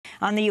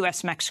On the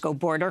U.S.-Mexico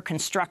border,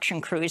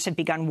 construction crews have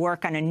begun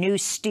work on a new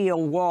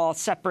steel wall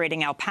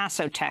separating El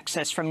Paso,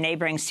 Texas, from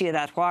neighboring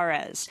Ciudad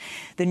Juarez.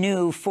 The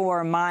new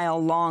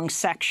 4-mile-long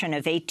section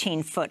of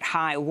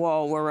 18-foot-high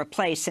wall will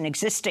replace an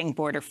existing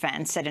border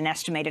fence at an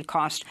estimated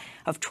cost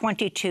of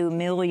 $22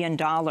 million.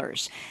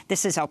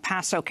 This is El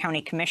Paso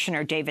County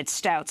Commissioner David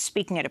Stout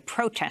speaking at a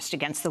protest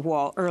against the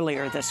wall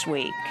earlier this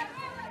week.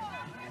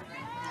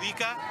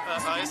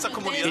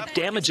 It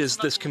damages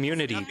this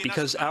community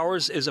because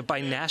ours is a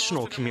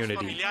binational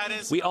community.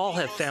 We all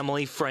have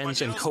family,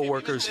 friends, and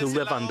coworkers who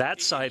live on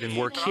that side and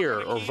work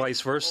here, or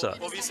vice versa.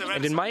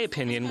 And in my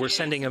opinion, we're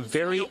sending a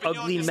very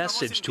ugly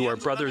message to our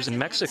brothers in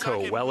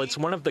Mexico. While it's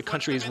one of the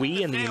countries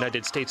we in the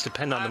United States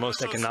depend on the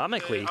most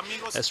economically,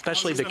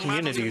 especially the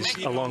communities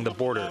along the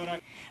border.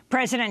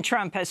 President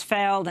Trump has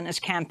failed in his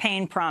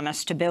campaign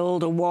promise to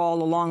build a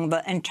wall along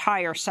the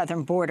entire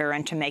southern border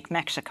and to make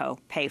Mexico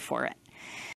pay for it.